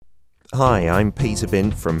Hi, I'm Peter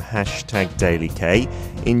Bint from #DailyK.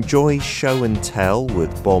 Enjoy Show and Tell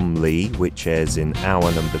with Bom Lee, which airs in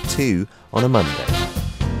hour number 2 on a Monday.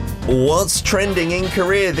 What's trending in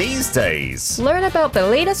Korea these days? Learn about the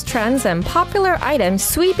latest trends and popular items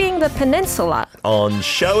sweeping the peninsula On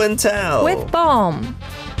Show and Tell with Bom.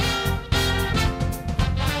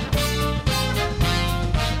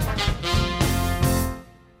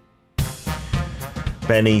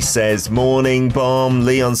 Benny says, morning, Bom.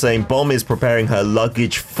 Leon saying, Bom is preparing her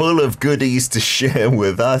luggage full of goodies to share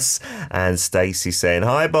with us. And Stacey saying,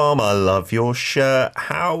 hi, Bom. I love your shirt.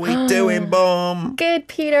 How are we doing, Bom? Good,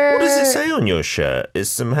 Peter. What does it say on your shirt? There's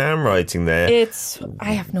some handwriting there.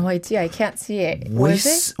 I have no idea. I can't see it. What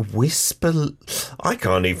is it? Whisper. I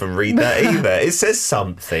can't even read that either. It says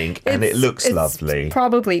something and it looks lovely.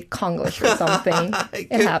 Probably Konglish or something.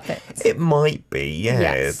 It happens. It might be, yeah.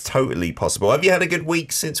 Yes. It's totally possible. Have you had a good week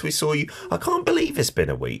since we saw you? I can't believe it's been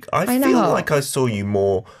a week. I feel know. like I saw you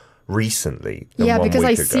more recently than Yeah, 1 because week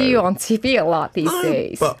I ago. see you on TV a lot these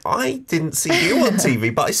days. But I didn't see you on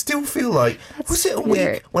TV, but I still feel like, was it a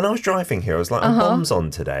weird. week? When I was driving here, I was like, oh, Bom's on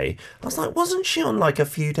today. I was like, wasn't she on like a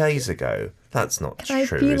few days ago? That's not true, I is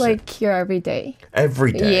feel like it? here every day.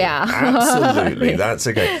 Every day? Yeah. Absolutely, that's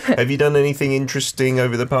okay. Have you done anything interesting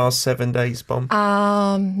over the past 7 days, Bom?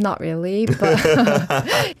 Not really, but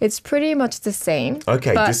it's pretty much the same.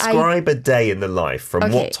 Okay, but describe a day in the life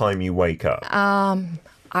from what time you wake up.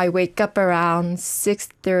 I wake up around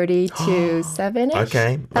 6:30 to 7ish.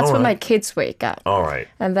 Okay, That's all when right. my kids wake up. All right.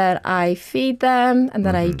 And then I feed them, and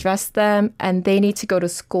then I dress them, and they need to go to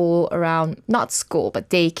school around, not school, but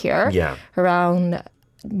daycare, Yeah. around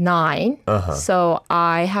 9. So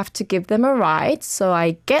I have to give them a ride. So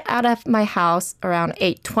I get out of my house around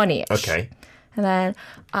 8:20ish. Okay. And then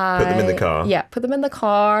Put them in the car. Yeah, put them in the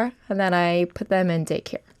car, and then I put them in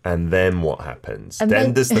daycare. And then what happens? And then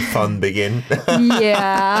then- does the fun begin?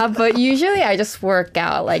 Yeah, but usually I just work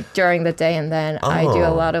out like during the day, and then I do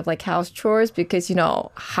a lot of like house chores because you know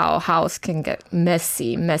how house can get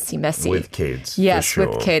messy. With kids, Yes, for sure.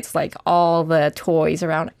 with kids, like all the toys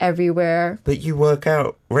around everywhere. But you work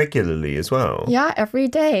out regularly as well. Yeah, every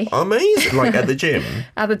day Amazing. Like at the gym.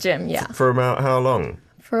 at the gym. Yeah, For about how long?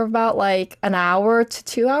 for about like an hour to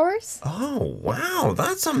 2 hours. Oh, wow.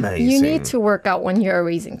 That's amazing. You need to work out when you're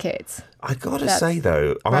raising kids. I gotta That's say,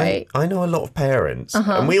 though, right. I know a lot of parents,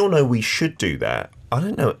 and we all know we should do that. I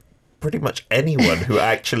don't know pretty much anyone who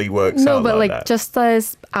actually works No, out but like that. just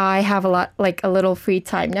as I have a little free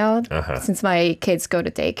time now since my kids go to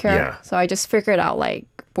daycare. Yeah. So I just figured out like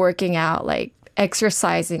working out, like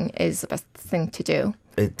exercising is the best thing to do.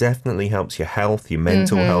 It definitely helps your health, your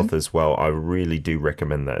mental health as well. I really do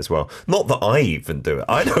recommend that as well. Not that I even do it.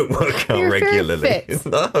 I don't work out You're very regularly. fit.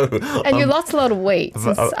 No. And you lost a lot of weight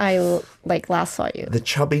since I like last saw you. The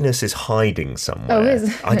chubbiness is hiding somewhere. Oh, is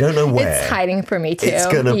it? I don't know where. It's hiding for me too. It's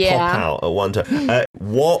going to yeah. pop out at one time.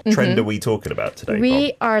 What trend are we talking about today,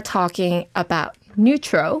 We are talking about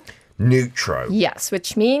Newtro. Bob? Newtro. Yes,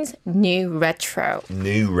 which means new retro.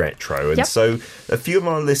 New retro. And Yep. so a few of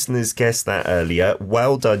our listeners guessed that earlier.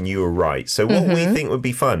 Well done, you were right. So what we think would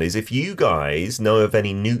be fun is if you guys know of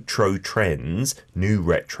any Newtro trends, new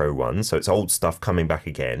retro ones, so it's old stuff coming back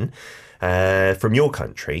again, from your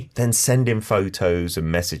country, then send in photos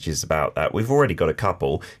and messages about that. We've already got a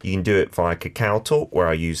couple. You can do it via Kakao Talk, where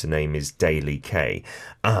our username is DailyK.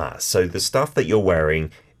 So the stuff that you're wearing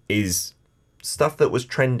is stuff that was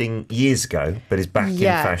trending years ago, but is back in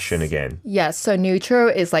Yes. fashion again. Yes, so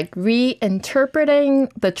Newtro is like reinterpreting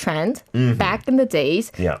the trend back in the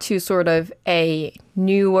days Yeah. to sort of a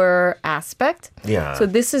newer aspect. Yeah. So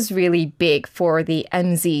this is really big for the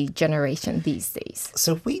MZ generation these days.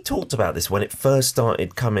 So we talked about this when it first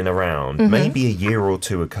started coming around, maybe a year or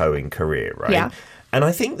two ago in Korea, right? Yeah. And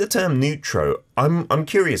I think the term Newtro, I'm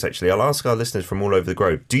curious actually, I'll ask our listeners from all over the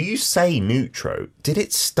globe, do you say Newtro? Did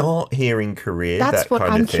it start here in Korea? That's that what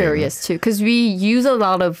kind I'm of thing? curious too, because we use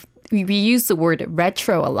the word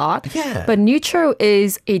retro a lot. Yeah. But Newtro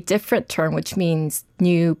is a different term, which means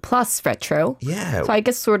new plus retro. Yeah. So I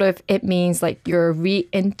guess sort of it means like you're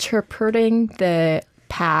reinterpreting the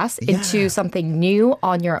past into something new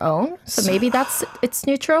on your own. So maybe it's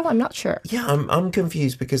neutral. I'm not sure. Yeah, I'm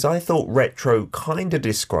confused because I thought retro kind of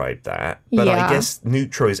described that, but I Yeah. guess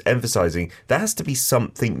Newtro is emphasizing there has to be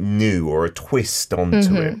something new or a twist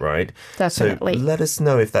onto it, right? Definitely. So let us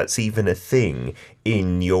know if that's even a thing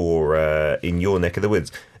in your neck of the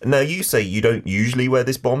woods. Now you say you don't usually wear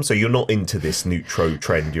this bomb, so you're not into this Newtro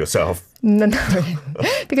trend yourself. No.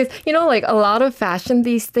 Because, like a lot of fashion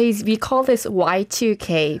these days, we call this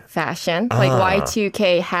Y2K fashion. Like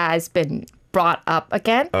Y2K has been brought up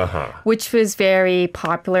again, which was very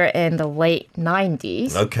popular in the late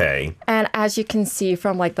 90s. Okay. And as you can see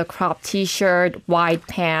from like the crop t-shirt, wide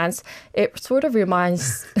pants, it sort of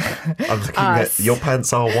reminds I'm looking at your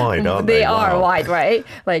pants are wide, aren't they? They are Wow. wide, right?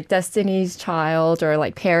 Like Destiny's Child or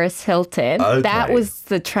like Paris Hilton. Okay. That was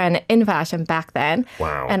the trend in fashion back then.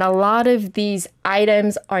 Wow. And a lot of these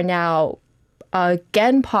items are now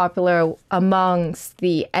again popular amongst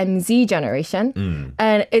the MZ generation.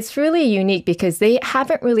 And it's really unique because they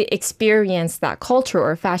haven't really experienced that culture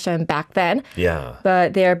or fashion back then. Yeah.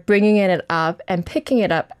 But they're bringing it up and picking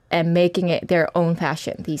it up and making it their own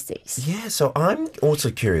fashion these days. Yeah, so I'm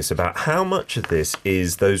also curious about how much of this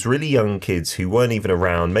is those really young kids who weren't even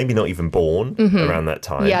around, maybe not even born around that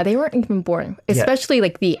time. Yeah, they weren't even born, especially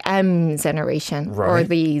like the M generation or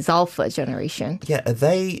the Zalpha generation. Yeah, are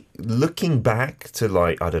they looking back to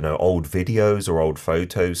like, I don't know, old videos or old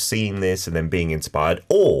photos, seeing this and then being inspired?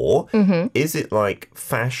 Or is it like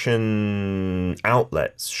fashion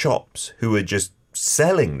outlets, shops who are just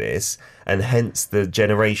selling this and hence the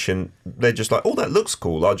generation, they're just like, oh, that looks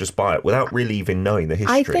cool, I'll just buy it without really even knowing the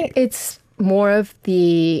history? I think it's more of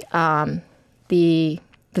the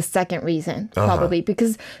second reason, probably,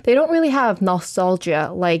 because they don't really have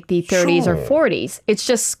nostalgia like the 30s or 40s. It's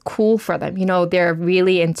just cool for them. You know, they're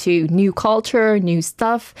really into new culture, new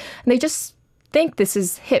stuff, and they just think this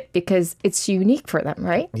is hip because it's unique for them,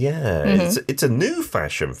 right? Yeah, it's a new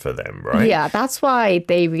fashion for them, right? Yeah, that's why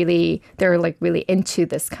they're like really into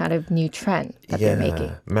this kind of new trend that they're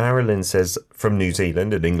making. Marilyn says, from New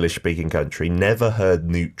Zealand, an English-speaking country, never heard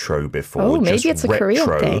Newtro before. Oh, maybe just it's a retro.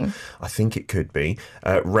 Korean thing. I think it could be.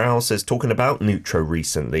 Rao says, talking about Newtro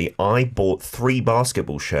recently, I bought 3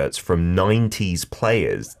 basketball shirts from 90s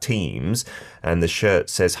players, teams, and the shirt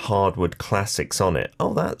says Hardwood Classics on it.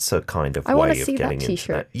 Oh, that's a kind of way of see getting that into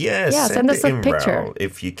t-shirt. that. Yeah, send us it a in, picture. Rao,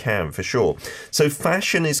 if you can, for sure. So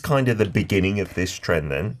fashion is kind of the beginning of this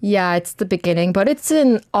trend then? Yeah, it's the beginning, but it's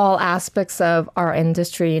in all aspects of our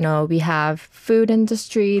industry. You know, we have food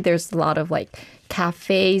industry. There's a lot of like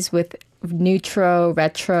cafes with Newtro,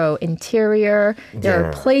 retro interior. There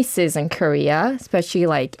are places in Korea, especially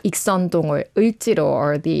like Ikseondong or Uljiro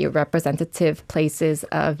are the representative places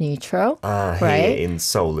of Newtro. Here in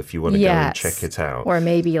Seoul, if you want to go and check it out. Or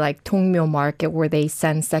maybe like Dongmyo Market where they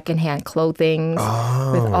send secondhand clothing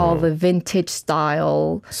with all the vintage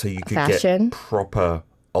style so you could fashion. Get proper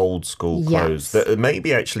old school clothes that are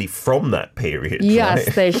maybe actually from that period. Yes,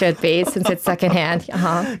 right? they should be since it's secondhand.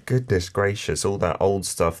 Goodness gracious, all that old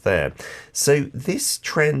stuff there. So this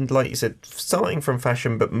trend, like you said, starting from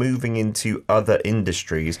fashion but moving into other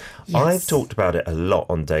industries, I've talked about it a lot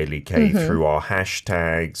on Daily K through our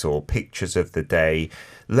hashtags or pictures of the day.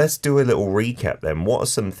 Let's do a little recap then. What are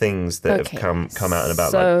some things that have come out and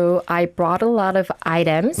about? So I brought a lot of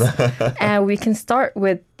items and we can start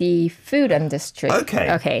with the food industry.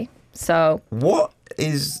 Okay. So what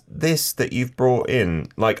is this that you've brought in?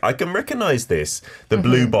 Like, I can recognize this, the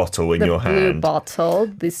blue bottle in your hand. The blue bottle,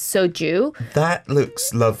 the soju. That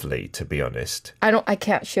looks lovely, to be honest. I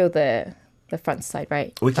can't show the front side,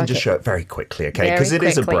 right? We can just show it very quickly, okay? Because it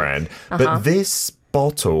is a brand. But this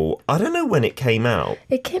bottle, I don't know when it came out.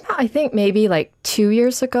 It came out, I think, maybe like 2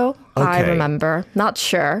 years ago. I remember. Not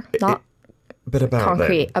sure. But about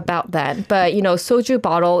concrete then. about that. But, you know, soju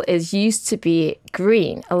bottle is used to be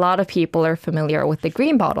green. A lot of people are familiar with the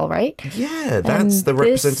green bottle, right? Yeah, that's the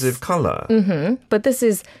representative color. But this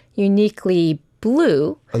is uniquely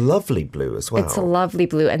blue. A lovely blue as well. It's a lovely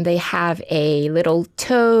blue. And they have a little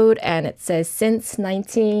toad and it says since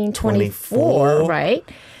 1924, right?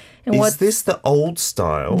 And is this the old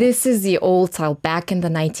style? This is the old style back in the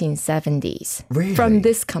 1970s. Really? From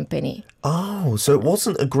this company. Oh, so it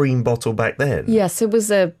wasn't a green bottle back then? Yes, it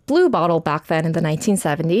was a blue bottle back then in the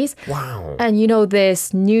 1970s. Wow. And you know,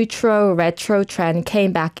 this Newtro retro trend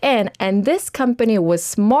came back in, and this company was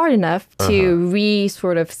smart enough to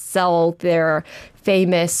sort of sell their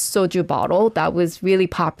famous soju bottle that was really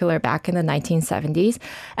popular back in the 1970s.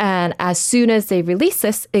 And as soon as they released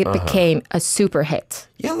this, it became a super hit.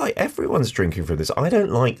 Yeah, like everyone's drinking from this. I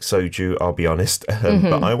don't like soju, I'll be honest.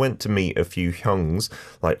 But I went to meet a few hyungs,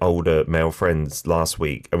 like older male friends last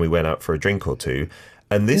week, and we went out for a drink or two.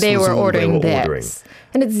 And this they was were all ordering they were this. ordering.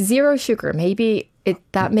 And it's 0 sugar. Maybe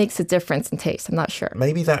that makes a difference in taste. I'm not sure.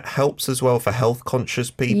 Maybe that helps as well for health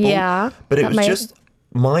conscious people. Yeah. But it was just...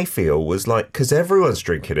 My feel was like, because everyone's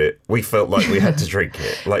drinking it, we felt like we had to drink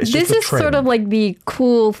it. Like, it's this just a is trend. sort of like the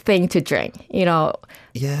cool thing to drink. You know,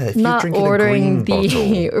 Yeah, if you're Not drinking a ordering green the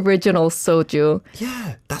bottle. original soju.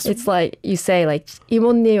 Yeah, that's It's like you say like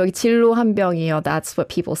이모님 여기 진로 한 병이요. That's what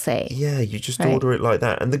people say. Yeah, you just Right. order it like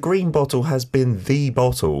that. And the green bottle has been the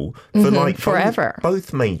bottle for like forever.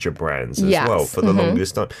 both major brands as Yes. well for the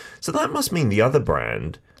longest time. So that must mean the other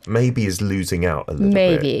brand maybe is losing out a little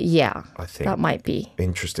bit. Maybe, yeah. I think. That might be.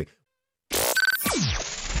 Interesting.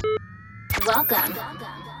 Welcome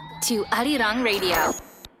to Arirang Radio.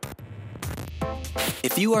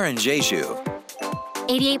 If you are in Jeju,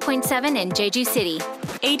 88.7 in Jeju City.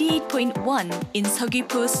 88.1 in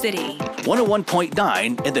Seogwipo City.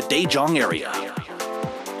 101.9 in the Daejeong area.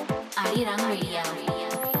 Arirang Radio.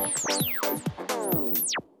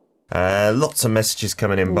 Lots of messages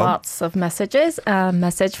coming in, Bob. Lots of messages. A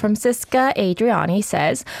message from Siska Adriani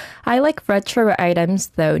says, I like retro items,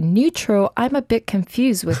 though Newtro, I'm a bit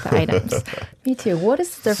confused with the items. Me too. What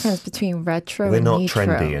is the difference between retro We're and not Newtro?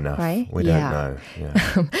 trendy enough. Right? We don't know. Yeah.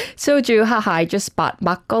 Soju, haha, I just bought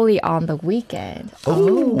makgeolli on the weekend.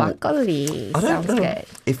 Oh, makgeolli. I don't Sounds know good.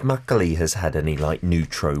 if makgeolli has had any like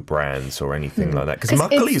Newtro brands or anything like that. Because 'Cause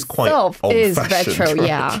makgeolli is quite itself is old-fashioned. retro,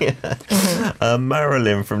 right? yeah.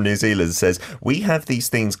 Marilyn from New Zealand says, we have these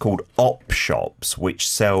things called op shops which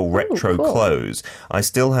sell retro cool. clothes. I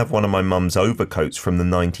still have one of my mum's overcoats from the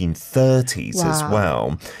 1930s as Wow.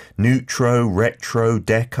 well. Newtro, retro,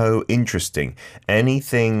 deco, interesting.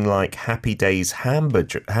 Anything like Happy Days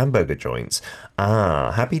hamburger joints.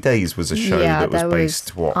 Ah, Happy Days was a show Yeah, that was that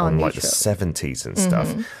based was on on like the Newtro. 70s and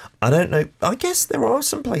stuff. I don't know. I guess there are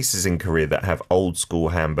some places in Korea that have old school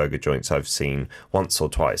hamburger joints I've seen once or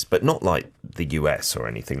twice, but not like the US or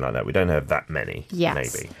anything like that. We don't have that many, Yes.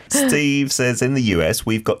 maybe. Steve says in the US,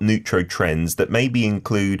 we've got Newtro trends that maybe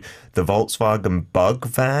include the Volkswagen Bug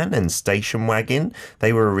van and station wagon.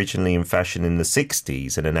 They were originally in fashion in the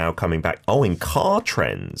 60s and are now coming back. Oh, in car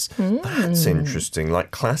trends. That's interesting,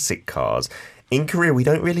 like classic cars. In Korea, we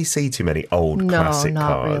don't really see too many old classic not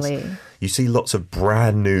cars. really. You see lots of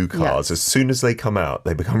brand new cars. Yes. As soon as they come out,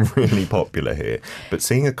 they become really popular here. But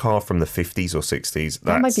seeing a car from the 50s or 60s,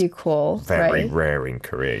 That might that's be cool, very right? rare in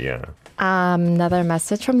Korea, yeah. Another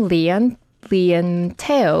message from Leon. Leon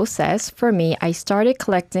Teo says, for me, I started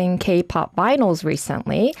collecting K-pop vinyls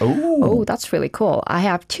recently. Oh, that's really cool. I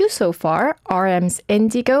have two so far, RM's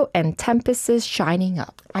Indigo and Tempest's Shining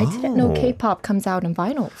Up. I didn't know K-pop comes out in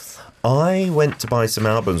vinyls. I went to buy some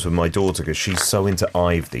albums with my daughter because she's so into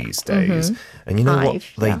IVE these days. And you know what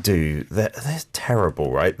IVE, they yeah. do? They're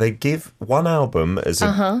terrible, right? They give one album as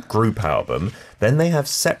a group album, then they have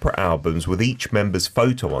separate albums with each member's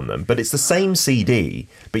photo on them. But it's the same CD,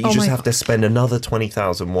 but you just have to spend another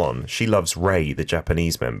 20,000 won. She loves Ray, the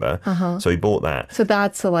Japanese member. So he bought that. So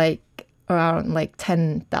that's like around like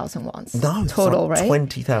 10,000 wons. No, it's total, like right?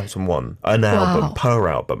 20,000 won an album per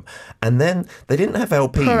album. And then they didn't have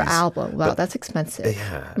LPs. Per album. Wow, that's expensive.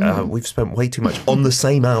 Yeah, we've spent way too much on the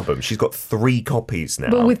same album. She's got 3 copies now.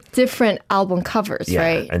 But with different album covers, yeah,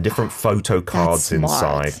 right? and different photo cards smart,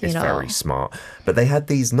 inside. you It's know. very smart. But they had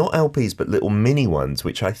these, not LPs, but little mini ones,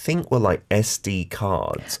 which I think were like SD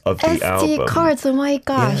cards of the SD album. cards, oh my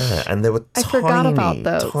gosh. Yeah, and there were I forgot about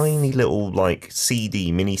those. tiny little like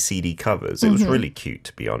mini CD covers. It was really cute,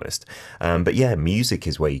 to be honest. But yeah, music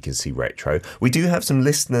is where you can see retro. We do have some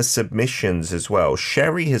listener submissions as well.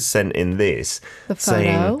 Sherry has sent in this The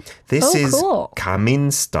saying, photo? this Oh, is cool.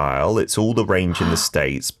 Kamin style. It's all the range in the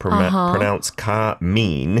States, pronounced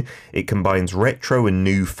Kamin. It combines retro and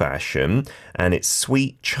new fashion, and it's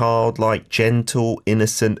sweet, childlike, gentle,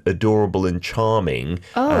 innocent, adorable, and charming.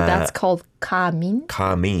 Oh, that's called Kamin.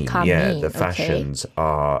 Kamin, Kamin, yeah, the okay. fashions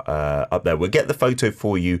are up there. We'll get the photo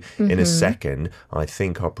for you in a second. I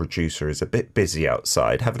think our producer is a bit busy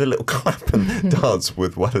outside, having a little clap and dance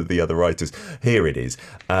with one of the other writers. Here it is.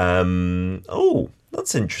 Oh,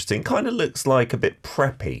 that's interesting. Kind of looks like a bit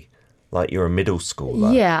preppy, like you're a middle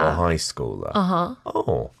schooler Yeah. or high schooler.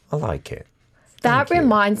 Oh, I like it. That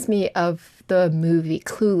reminds me of the movie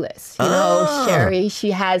Clueless. You know, Sherry,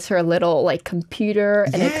 she has her little like computer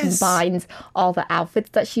and it Yes. combines all the outfits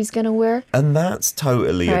that she's going to wear. And that's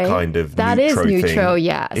totally a Right. kind of That is Newtro thing. Newtro,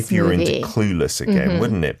 yes, If you're movie. into Clueless again,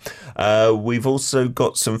 wouldn't it? We've also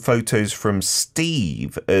got some photos from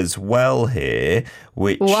Steve as well here,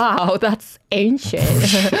 which Wow, that's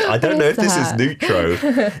ancient. I don't know if this is that?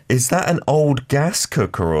 Newtro. Is that an old gas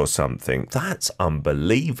cooker or something? That's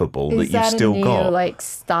unbelievable that Is you've that still a new got. like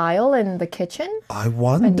style in the kitchen? I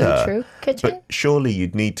wonder. Newtro kitchen? But surely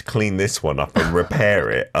you'd need to clean this one up and repair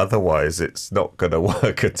it. Otherwise, it's not going to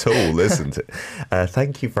work at all, isn't it?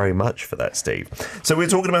 Thank you very much for that, Steve. So we're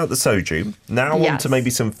talking about the soju. Now on Yes. to maybe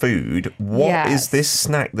some food. What is Yes. this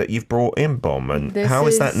snack that you've brought in, Bom? And This how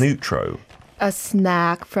is that is- Newtro? a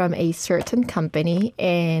snack from a certain company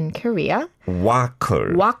in Korea.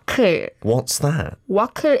 Wakur. Wakur. What's that?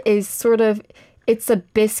 Wakur is sort of, it's a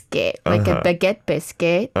biscuit, like a baguette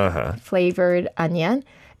biscuit, flavored onion.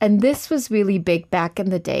 And this was really big back in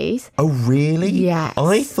the days. Oh, really? Yes.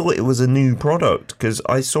 I thought it was a new product because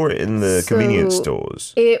I saw it in the convenience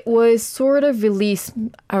stores. It was sort of released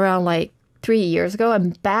around like 3 years ago.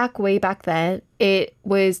 And way back then, it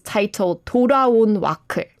was titled 돌아온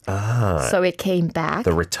와클. So it came back.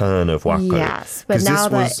 The return of Wakur. Yes. But now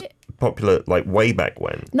this was popular like way back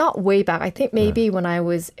when. Not way back. I think maybe when I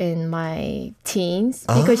was in my teens.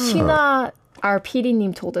 Because Sheena, our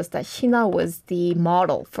PD님 told us that Sheena was the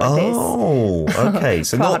model for this. Oh, okay.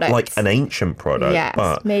 So not like an ancient product, yes,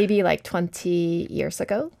 but maybe like 20 years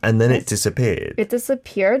ago. And then it disappeared. It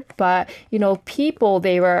disappeared, but people,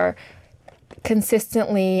 they were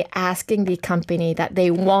consistently asking the company that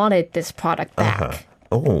they wanted this product back.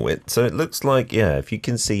 Oh, so it looks like, if you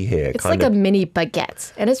can see here. It's like a mini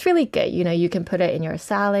baguette, and it's really good. You can put it in your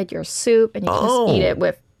salad, your soup, and you can just eat it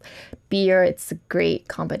with beer. It's a great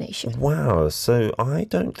combination. Wow. So I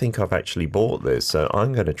don't think I've actually bought this, so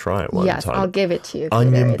I'm going to try it one time. Yes, I'll give it to you.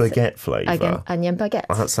 Onion baguette flavor. Onion baguette.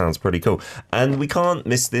 That sounds pretty cool. And we can't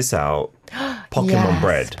miss this out. Pokemon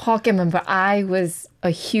bread. Pokemon bread. I was a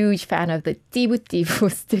huge fan of the Dibu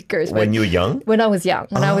stickers. When you were young? When I was young.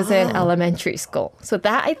 When I was in elementary school. So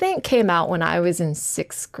that, I think, came out when I was in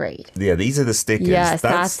 6th grade. Yeah, these are the stickers. Yes,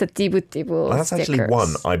 that's the Dibu That's stickers. actually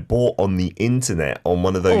one I bought on the internet on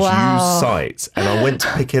one of those used sites, and I went to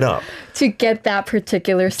pick it up. To get that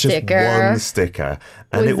particular sticker. Just one sticker.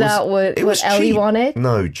 And was that what Ellie cheap. wanted?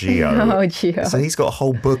 No, Gio. Oh, Gio. So he's got a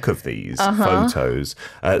whole book of these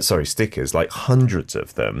stickers, like hundreds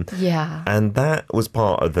of them. Yeah. And that was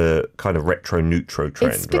part of the kind of retro Newtro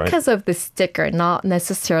trend, It's because of the sticker, not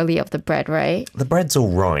necessarily of the bread, right? The bread's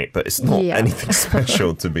all right, but it's not anything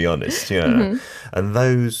special, to be honest. Yeah. And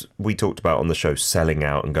those we talked about on the show selling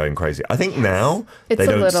out and going crazy. I think now they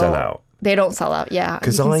don't sell out. They don't sell out, yeah.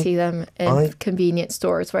 You can see them in convenience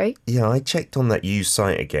stores, right? Yeah, I checked on that used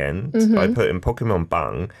site again. I put in Pokemon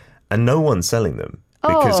Bang, and no one's selling them.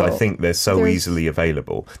 Because I think they're so easily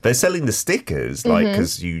available. They're selling the stickers,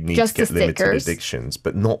 because you need to get limited editions,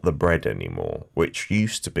 but not the bread anymore, which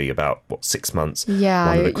used to be about, 6 months? Yeah,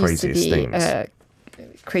 one of the it craziest used to be, things.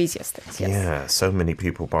 Craziest things, yes. Yeah, so many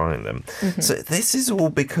people buying them. So this is all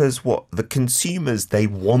because the consumers, they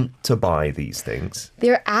want to buy these things.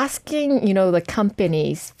 They're asking, the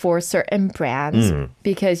companies for certain brands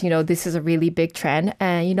because, this is a really big trend.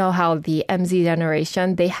 And you know how the MZ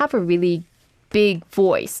generation, they have a really big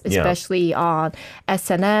voice, especially on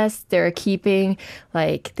SNS. They're keeping,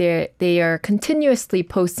 they are continuously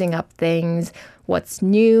posting up things, what's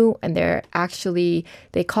new, and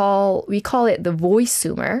we call it the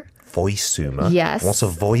voice-sumer. Voice-sumer? Yes. What's a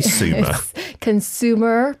voice-sumer?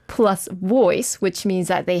 Consumer plus voice, which means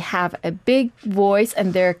that they have a big voice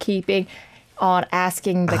and they're keeping on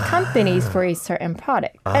asking the companies for a certain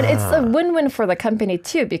product. And it's a win-win for the company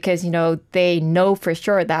too, because, they know for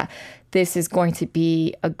sure that this is going to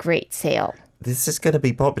be a great sale. This is going to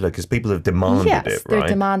be popular because people have demanded it, right? Yes, they're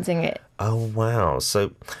demanding it. Oh, wow.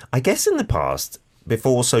 So I guess in the past,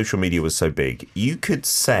 before social media was so big, you could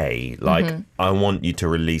say, I want you to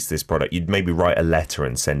release this product. You'd maybe write a letter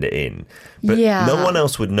and send it in. But no one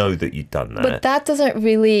else would know that you'd done that. But that doesn't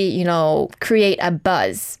really, create a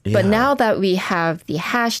buzz. Yeah. But now that we have the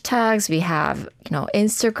hashtags, we have,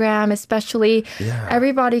 Instagram especially,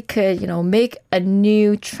 everybody could, make a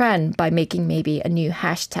new trend by making maybe a new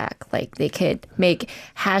hashtag. Like they could make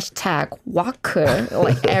hashtag Waku.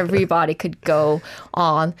 Like everybody could go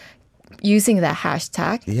on using that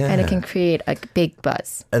hashtag, and it can create a big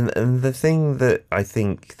buzz. And the thing that I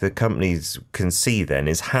think the companies can see then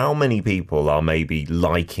is how many people are maybe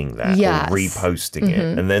liking that or reposting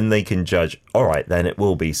it, and then they can judge, all right, then it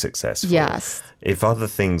will be successful. Yes. If other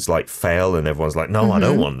things fail and everyone's like, no, I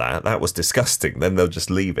don't want that. That was disgusting. Then they'll just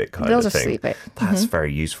leave it kind of thing. They'll just leave it. That's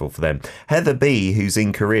very useful for them. Heather B, who's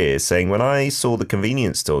in Korea, is saying, when I saw the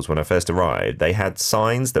convenience stores when I first arrived, they had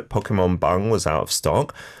signs that Pokemon Bang was out of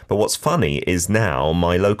stock. But what's funny is now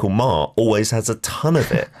my local mart always has a ton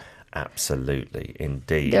of it. Absolutely,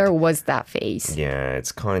 indeed. There was that phase. Yeah,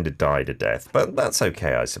 it's kind of died a death, but that's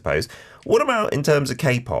okay, I suppose. What about in terms of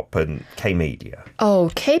K-pop and K-media?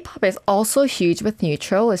 Oh, K-pop is also huge with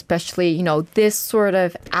Newtro, especially, this sort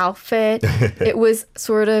of outfit. It was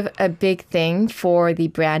sort of a big thing for the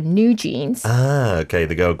brand New Jeans. Ah, okay,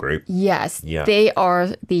 the girl group. Yes, they are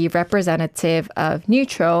the representative of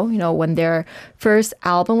Newtro. When their first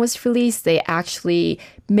album was released, they actually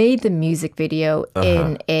made the music video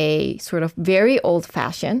in a sort of very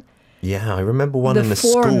old-fashioned. Yeah, I remember one The in the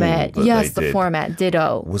format, school that yes, they the did. format,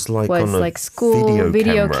 ditto, Was like on a school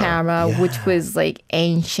video camera, camera. which was like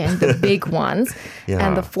ancient, the big ones. Yeah.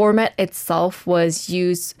 And the format itself was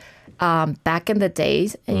used back in the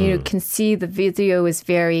days. And you can see the video is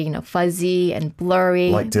very, fuzzy and blurry.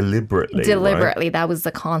 Like deliberately, Deliberately, right? that was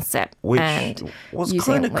the concept. Which and was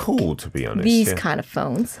using, kind of cool, to be honest. These yeah. kind of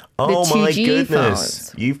phones. Oh the my 2G goodness.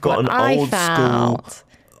 phones. You've got What an I old found. school.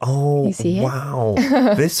 Oh, You see it? wow.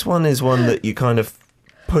 This one is one that you kind of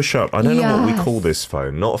push up. I don't know what we Yes. call this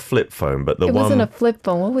phone. Not a flip phone, but the It one... wasn't a flip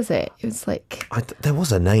phone. What was it? It was like... There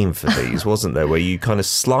was a name for these, wasn't there? Where you kind of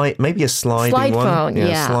slide, maybe a sliding Slide one. phone,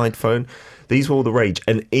 yeah. Slide phone. These were all the rage.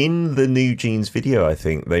 And in the New Jeans video, I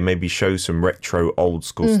think, they maybe show some retro old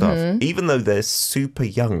school stuff, even though they're super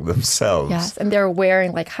young themselves. Yes, and they're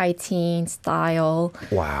wearing like high teen style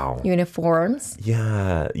Wow. uniforms.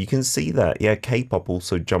 Yeah, you can see that. Yeah, K-pop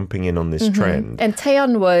also jumping in on this trend. And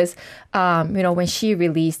Taeyeon was, when she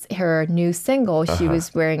released her new single, she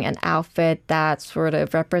was wearing an outfit that sort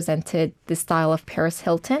of represented the style of Paris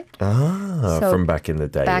Hilton. So From back in the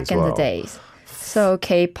day back as in well. the days. So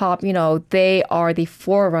K-pop, they are the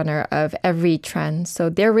forerunner of every trend. So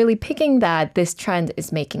they're really picking that this trend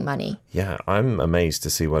is making money. Yeah, I'm amazed to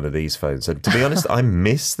see one of these phones. And to be honest, I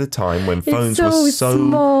miss the time when phones It's were so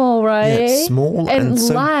small, right? Yeah, small and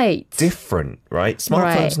so light. different, right?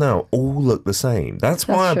 Smartphones Right. now all look the same. That's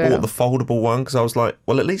why I true. bought the foldable one because I was like,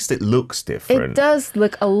 well, at least it looks different. It does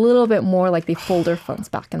look a little bit more like the folder phones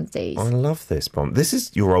back in the days. I love this, Bomb. This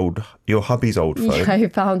is your hubby's old phone. Yeah, I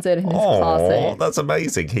found it in his closet. That's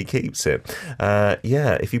amazing. He keeps it.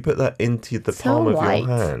 Yeah, if you put that into the So palm of light. your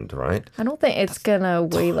hand, right? I don't think it's gonna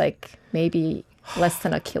weigh like maybe less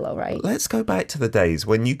than a kilo, right? Let's go back to the days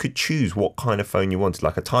when you could choose what kind of phone you wanted,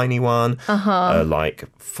 like a tiny one, like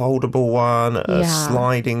foldable one, a Yeah.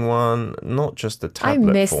 sliding one, not just a I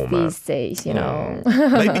tablet miss format. these days,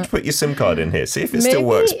 Maybe put your SIM card in here. See if it still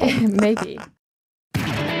works. Bob. Maybe.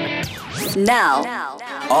 Now,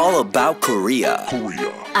 All about Korea.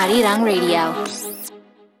 Arirang Radio.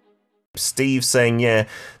 Steve saying, yeah,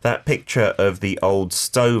 that picture of the old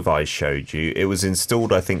stove I showed you, it was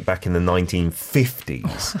installed, I think, back in the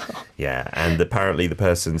 1950s. Yeah, and apparently the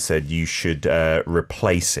person said you should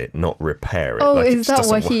replace it, not repair it. Oh, Like, it is just that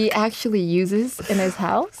doesn't what work. he actually uses in his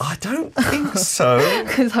house? I don't think so.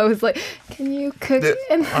 Because I was like, can you cook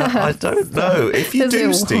in that? I don't know. If you Does do,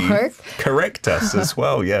 it Steve, work? correct us as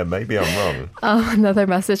well. Yeah, maybe I'm wrong. Another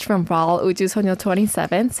message from Raul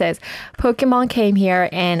우주소녀27 says, Pokemon came here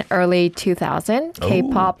in early 2000,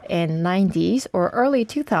 K-pop in 90s, or early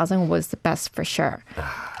 2000 was the best for sure.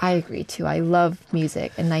 I agree too. I love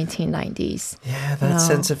music in 1990s. Yeah, that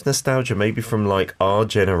sense of nostalgia, maybe from like our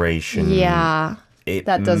generation. Yeah, It,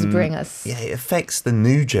 that does bring us. Yeah, it affects the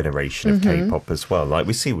new generation of K-pop as well, like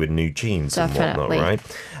we see with New Jeans Definitely. and whatnot,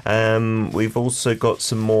 right? We've also got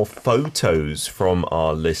some more photos from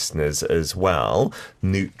our listeners as well,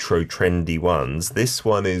 Newtro trendy ones. This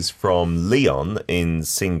one is from Leon in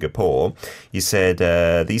Singapore. You said,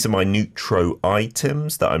 these are my Newtro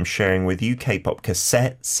items that I'm sharing with you, K-pop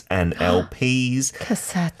cassettes and LPs.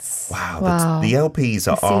 Cassettes. Wow. The LPs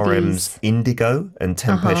are The CDs. RM's Indigo and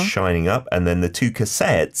Tempest Shining Up, and then the two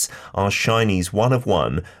cassettes are Shiny's One of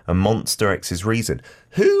One and Monster X's Reason.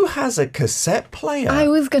 Who has a cassette player? I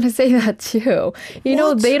was going to say that too.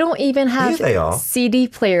 What? They don't even have Here they are. CD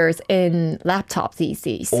players in laptops these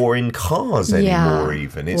days. Or in cars anymore,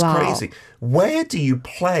 even. It's Wow. crazy. Where do you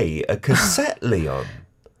play a cassette, Leon?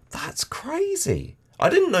 That's crazy. I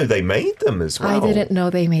didn't know they made them as well. I didn't know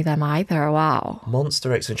they made them either. Wow.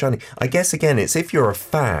 Monster X and Shiny. I guess, again, it's if you're a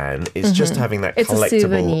fan, it's just having that It's a collectible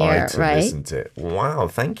souvenir, item, right? isn't it? Wow,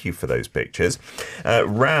 thank you for those pictures.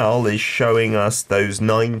 Raul is showing us those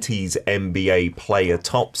 90s NBA player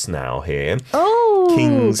tops now here. Oh,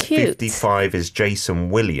 Kings cute. 55 is Jason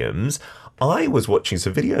Williams. I was watching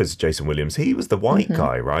some videos of Jason Williams. He was the white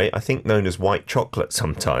guy, right? I think known as white chocolate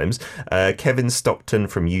sometimes. Kevin Stockton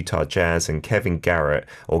from Utah Jazz and Kevin Garnett,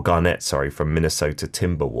 from Minnesota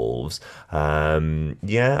Timberwolves.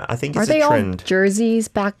 Yeah, I think Are it's they a all trend. jerseys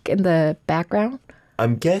back in the background?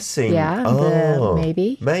 I'm guessing. Yeah,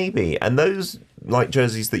 maybe. Maybe. And those like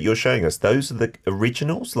jerseys that you're showing us, those are the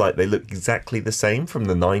originals? Like they look exactly the same from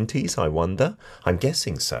the 90s, I wonder? I'm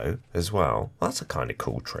guessing so as well. That's a kind of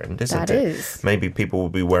cool trend, isn't That it? is. Maybe people will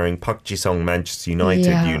be wearing Park Ji-sung Manchester United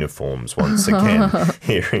Yeah. uniforms once again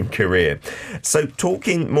here in Korea. So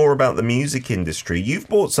talking more about the music industry, you've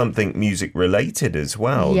bought something music related as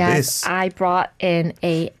well. Yes, I brought in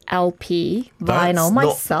a LP That's vinyl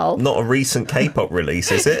myself. Not a recent K-pop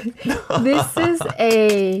release, is it? This is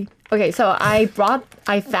a Okay, so I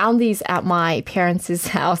found these at my parents'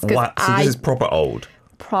 house because What? So this is proper old.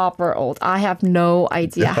 proper old. I have no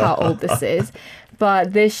idea how old this is,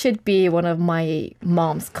 but this should be one of my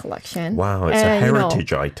mom's collection. Wow, it's a And,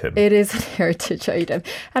 heritage item. It is a heritage item.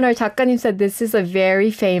 And our 작가님 said this is a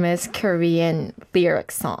very famous Korean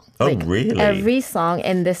lyric song. Oh, really? Every song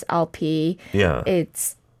in this LP, Yeah.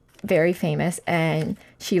 it's very famous, and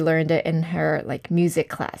she learned it in her like music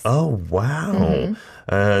class. Oh, wow. Mm-hmm.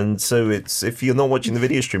 And so it's, if you're not watching the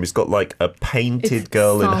video stream, it's got like a painted It's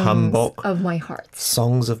girl in Songs hanbok. of my heart.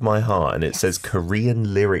 Songs of My Heart, and it says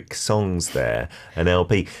Korean lyric songs there, an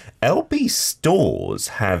LP. LP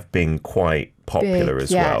stores have been quite popular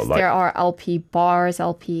as yes, well. Like, there are LP bars,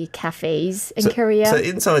 LP cafes in Korea. so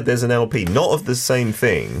inside there's an LP, not of the same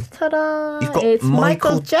thing. Ta-da! You've got It's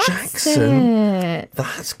Michael Jackson.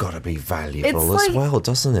 That's got to be valuable It's as like- well,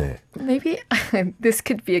 doesn't it? Maybe this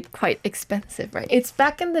could be quite expensive, right? It's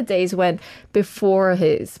back in the days when before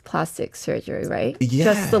his plastic surgery, right? Yeah.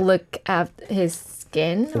 Just to look at his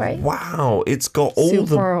skin, right? Wow, it's got all Super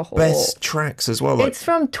the whole. best tracks as well. Like, It's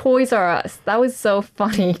from Toys R Us. That was so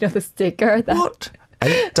funny, you know, the sticker. That, what?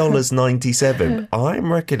 $8.97.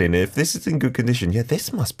 I'm reckoning if this is in good condition, yeah,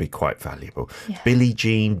 this must be quite valuable. Billie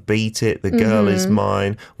Jean, Beat It, The Girl Is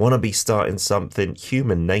Mine, Wanna Be Starting Something,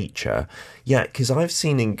 Human Nature. Yeah, because I've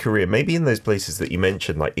seen in Korea, maybe in those places that you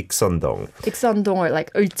mentioned, like Ikseondong, 익선동 or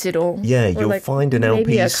like 을지로. yeah, or you'll like find an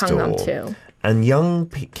maybe LP a store. Gangnam too. And young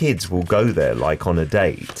kids will go there like on a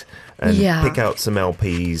date and Yeah. pick out some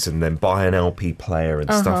LPs and then buy an LP player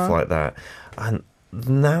and stuff like that. And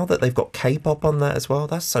now that they've got K-pop on that as well,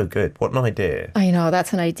 that's so good. What an idea I know,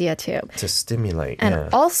 that's an idea too. to stimulate. And yeah.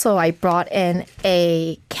 also, I brought in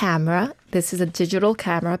a camera. This is a digital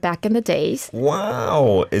camera back in the days.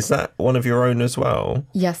 Wow, is that one of your own as well?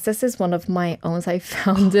 Yes, this is one of my own. I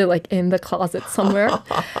found it like in the closet somewhere.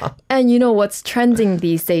 And you know what's trending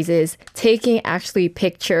these days is taking actually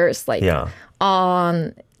pictures like Yeah.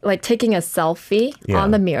 on like taking a selfie Yeah.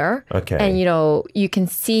 on the mirror. Okay. And you know, you can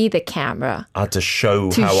see the camera To show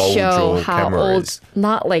to how old show your how camera old, is.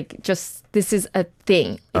 not like just this is a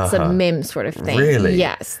thing. It's a meme sort of thing. Really?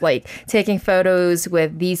 Yes, like taking photos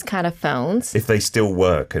with these kind of phones. If they still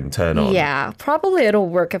work and turn on. Yeah, probably it'll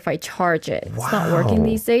work if I charge it. It's not working Wow.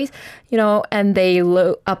 these days, you know, and they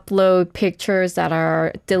upload pictures that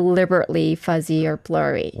are deliberately fuzzy or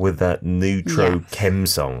blurry. With that Newtro Yes.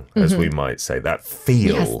 Kemsong, as we might say, that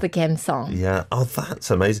feel. Yes, the game song. Yeah. Oh, that's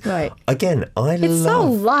amazing. Right. Again, It's so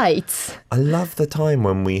light. I love the time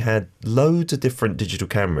when we had loads of different digital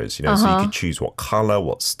cameras, you know, so you could choose what color,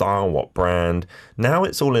 what style, what brand. Now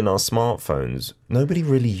it's all in our smartphones. Nobody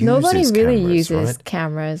really uses Nobody really cameras, uses right?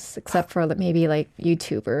 cameras except for like, maybe like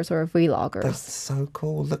YouTubers or vloggers. That's so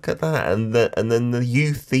cool. Look at that. And then the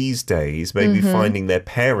youth these days maybe finding their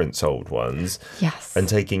parents' old ones Yes. and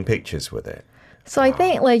taking pictures with it. So I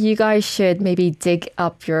think like you guys should maybe dig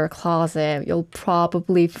up your closet. You'll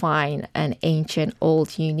probably find an ancient,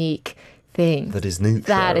 old, unique thing That is Newtro.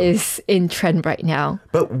 that is in trend right now.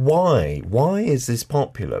 But why? Why is this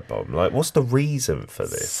popular, Bob? Like, what's the reason for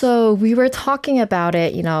this? So we were talking about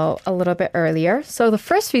it, you know, a little bit earlier. So the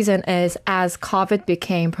first reason is as COVID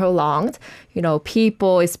became prolonged, you know,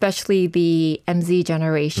 people, especially the MZ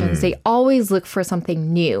generations, they always look for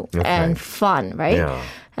something new and fun, right? Yeah.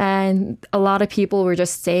 And a lot of people were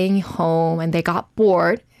just staying home and they got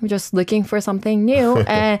bored, just looking for something new.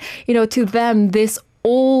 And, you know, to them, this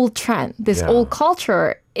old trend, this Yeah. old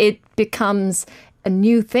culture, it becomes a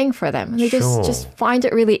new thing for them. And they Sure. just find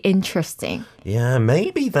it really interesting. Yeah,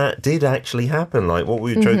 maybe that did actually happen. Like what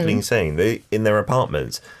we were jokingly saying, they in their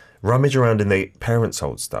apartments, rummage around in their parents'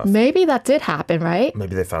 old stuff. Maybe that did happen, right?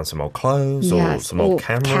 Maybe they found some old clothes or Yes, some old old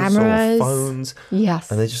cameras cameras. or phones. Yes.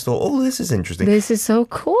 And they just thought, oh, this is interesting. This is so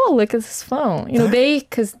cool. Look at this phone. You know,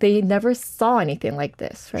 because they never saw anything like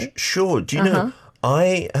this, right? Sure. Do you know,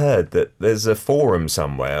 I heard that there's a forum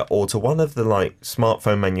somewhere, or to one of the like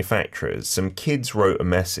smartphone manufacturers, some kids wrote a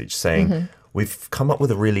message saying, we've come up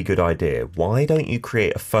with a really good idea. Why don't you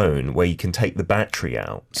create a phone where you can take the battery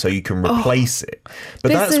out so you can replace it? But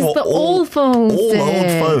This is the old phones all did.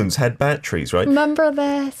 old phones had batteries, right? Remember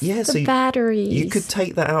this? Yeah, so the batteries. You could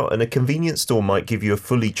take that out, and a convenience store might give you a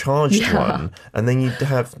fully charged one, and then you'd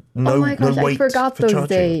have no Oh my gosh, no I wait forgot for those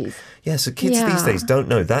charging. days. Yeah, so kids these Yeah. days don't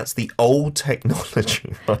know. That's the old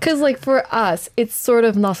technology. Right? Because like for us, it's sort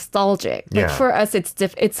of nostalgic. Like Yeah. for us,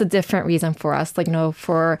 it's a different reason for us. Like, you know,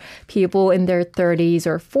 for people in their 30s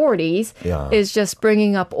or 40s, Yeah. is just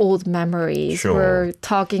bringing up old memories. Sure. We're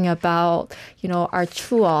talking about, you know, our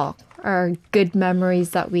추억, our good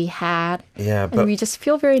memories that we had. Yeah, and we just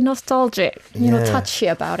feel very nostalgic, Yeah. touchy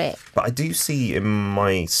about it. But I do see in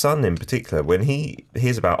my son in particular, when he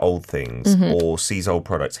hears about old things or sees old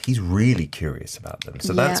products, he's really curious about them.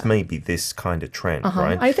 So that's Yeah. maybe this kind of trend,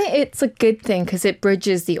 right? I think it's a good thing because it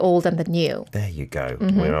bridges the old and the new. There you go.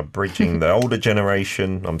 We are bridging the older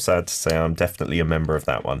generation. I'm sad to say I'm definitely a member of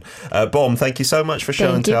that one. Bom, thank you so much for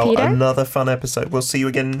Show and Thank you, Tell. Peter. Another fun episode. We'll see you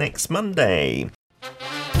again next Monday.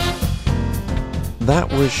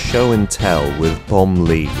 That was Show and Tell with Bom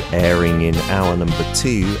Lee, airing in hour number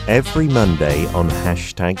 2 every Monday on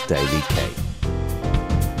 #DailyK.